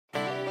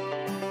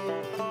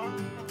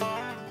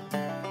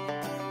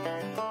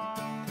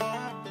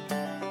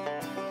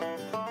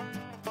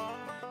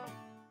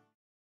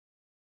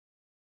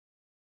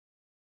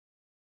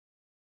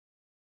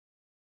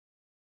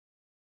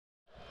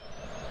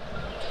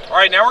All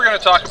right, now we're going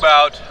to talk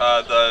about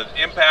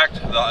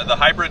the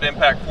hybrid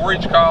impact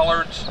forage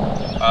collards,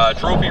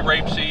 trophy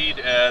rapeseed,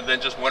 and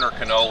then just winter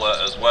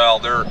canola as well.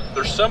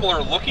 They're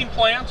similar looking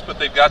plants, but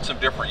they've got some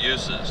different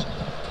uses.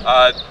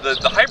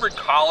 The hybrid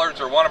collards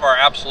are one of our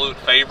absolute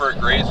favorite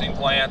grazing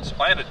plants,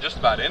 planted just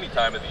about any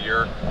time of the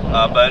year.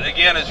 But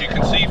again, as you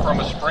can see from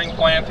a spring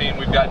planting,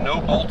 we've got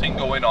no bolting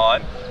going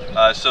on.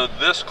 So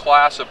this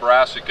class of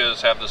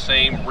brassicas have the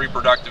same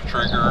reproductive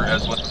trigger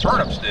as what the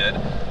turnips did,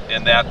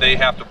 in that they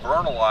have to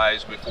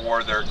vernalize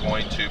before they're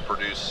going to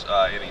produce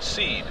any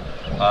seed.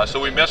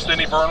 So we missed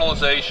any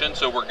vernalization,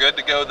 so we're good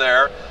to go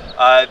there.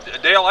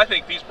 Dale, I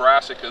think these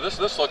brassicas,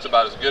 this looks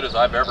about as good as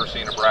I've ever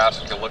seen a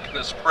brassica look in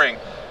the spring.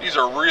 These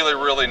are really,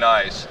 really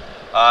nice.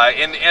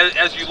 And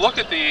as you look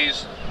at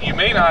these, you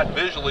may not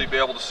visually be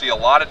able to see a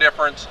lot of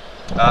difference.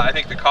 I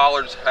think the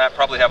collards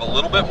probably have a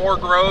little bit more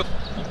growth,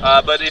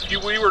 but if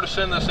we were to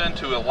send this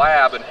into a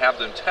lab and have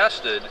them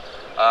tested,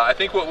 I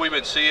think what we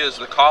would see is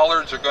the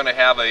collards are going to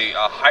have a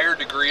higher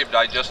degree of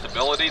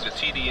digestibility. The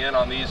TDN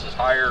on these is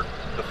higher,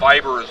 the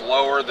fiber is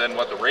lower than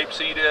what the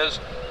rapeseed is.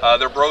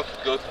 They're both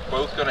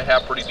going to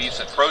have pretty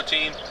decent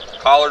protein.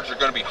 Collards are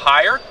going to be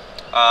higher.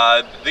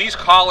 These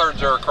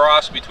collards are a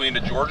cross between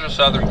a Georgia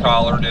Southern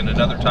collard and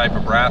another type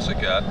of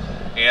brassica.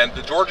 And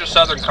the Georgia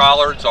Southern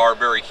collards are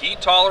very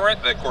heat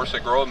tolerant. Of course, they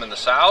grow them in the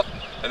South,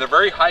 and they're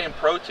very high in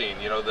protein.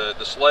 You know,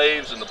 the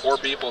slaves and the poor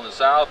people in the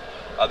South,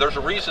 there's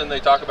a reason they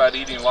talk about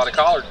eating a lot of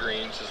collard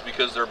greens, is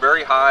because they're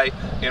very high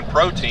in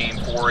protein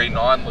for a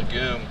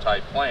non-legume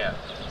type plant.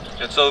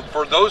 And so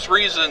for those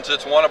reasons,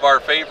 it's one of our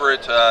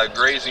favorite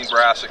grazing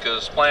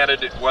brassicas,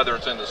 planted whether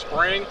it's in the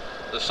spring,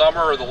 the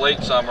summer, or the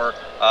late summer.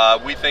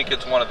 We think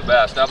it's one of the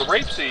best. Now the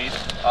rapeseed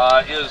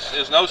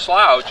is no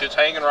slouch. It's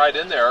hanging right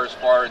in there as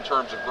far in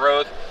terms of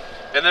growth.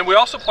 And then we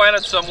also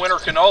planted some winter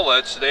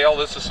canola. Dale,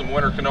 this is some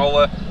winter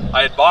canola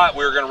I had bought.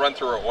 We were going to run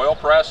through an oil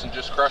press and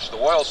just crush the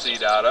oil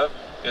seed out of.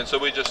 And so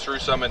we just threw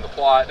some in the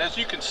plot. And as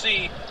you can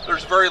see,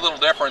 there's very little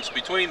difference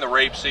between the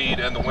rapeseed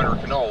and the winter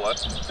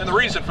canola. And the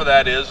reason for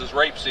that is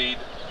rapeseed,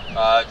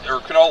 or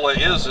canola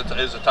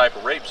is a type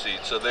of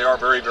rapeseed, so they are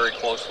very, very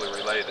closely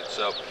related.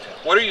 So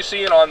what are you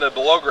seeing on the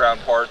below ground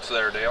parts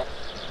there, Dale?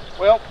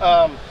 Well,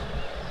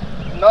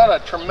 not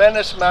a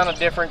tremendous amount of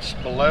difference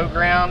below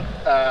ground.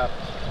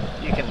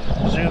 You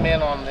can zoom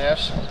in on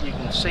this. You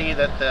can see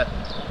that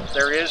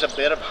there is a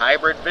bit of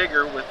hybrid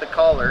vigor with the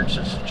collards.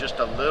 It's just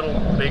a little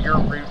bigger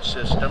root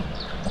system.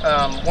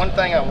 One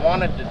thing I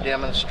wanted to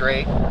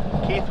demonstrate,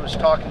 Keith was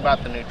talking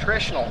about the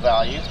nutritional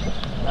value.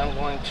 I'm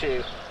going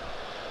to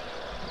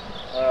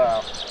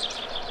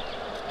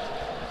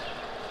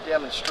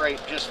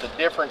demonstrate just the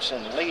difference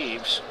in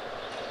leaves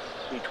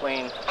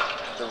between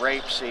the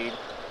rapeseed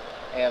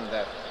and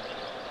the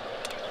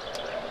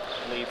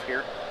leaf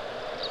here.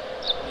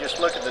 Just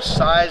look at the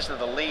size of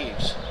the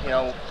leaves. You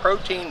know,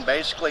 protein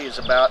basically is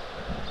about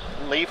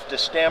leaf to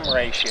stem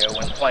ratio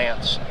in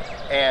plants,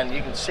 and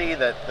you can see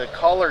that the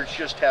collards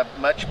just have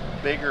much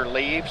bigger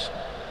leaves.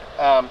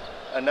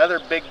 Another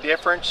big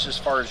difference as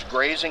far as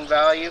grazing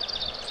value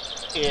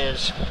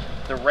is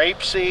the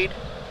rapeseed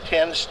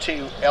tends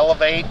to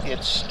elevate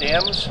its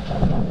stems,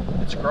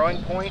 its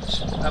growing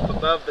points up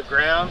above the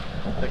ground.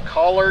 The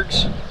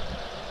collards,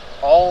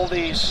 all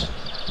these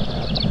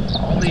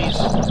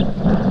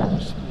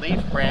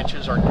leaf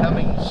branches are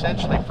coming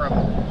essentially from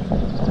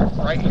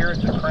right here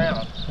at the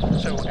crown.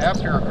 So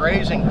after a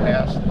grazing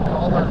pass, the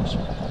collards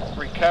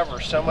recover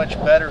so much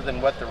better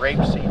than what the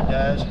rapeseed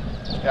does.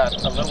 It's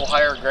got a little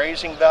higher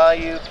grazing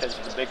value because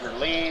of the bigger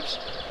leaves,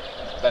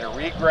 better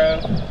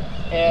regrown.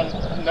 And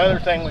another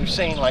thing we've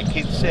seen, like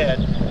Keith said,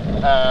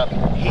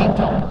 heat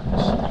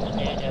tolerance.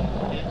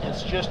 And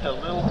it's just a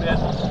little bit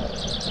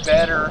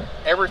better.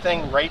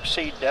 Everything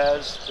rapeseed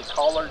does, the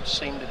collards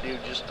seem to do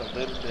just a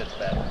little bit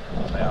better.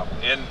 Yeah,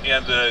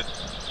 and the,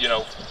 you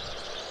know,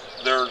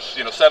 there's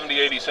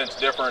 70-80 cents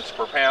difference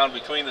per pound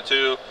between the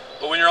two.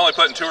 But when you're only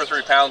putting 2 or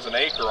 3 pounds an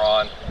acre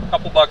on, a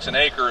couple bucks an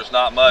acre is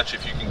not much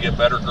if you can get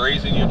better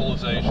grazing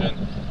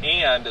utilization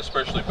and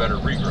especially better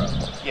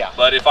regrowth. Yeah.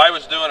 But if I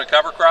was doing a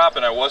cover crop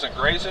and I wasn't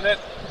grazing it,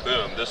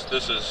 boom, this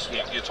is,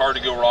 yeah. It's hard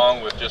to go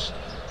wrong with just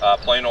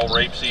plain old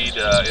rapeseed.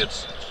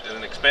 It's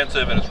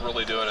inexpensive and it's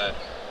really doing a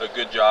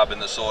good job in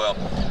the soil.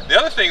 The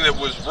other thing that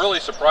was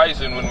really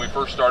surprising when we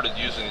first started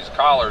using these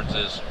collards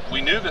is we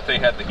knew that they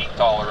had the heat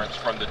tolerance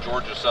from the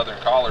Georgia Southern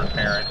collard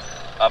parent,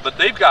 but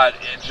they've got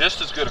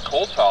just as good a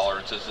cold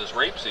tolerance as this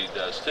rapeseed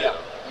does too.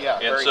 Yeah,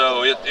 and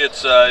so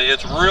it's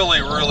really,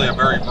 really a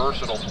very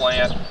versatile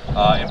plant,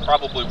 and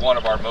probably one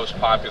of our most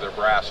popular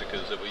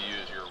brassicas that we use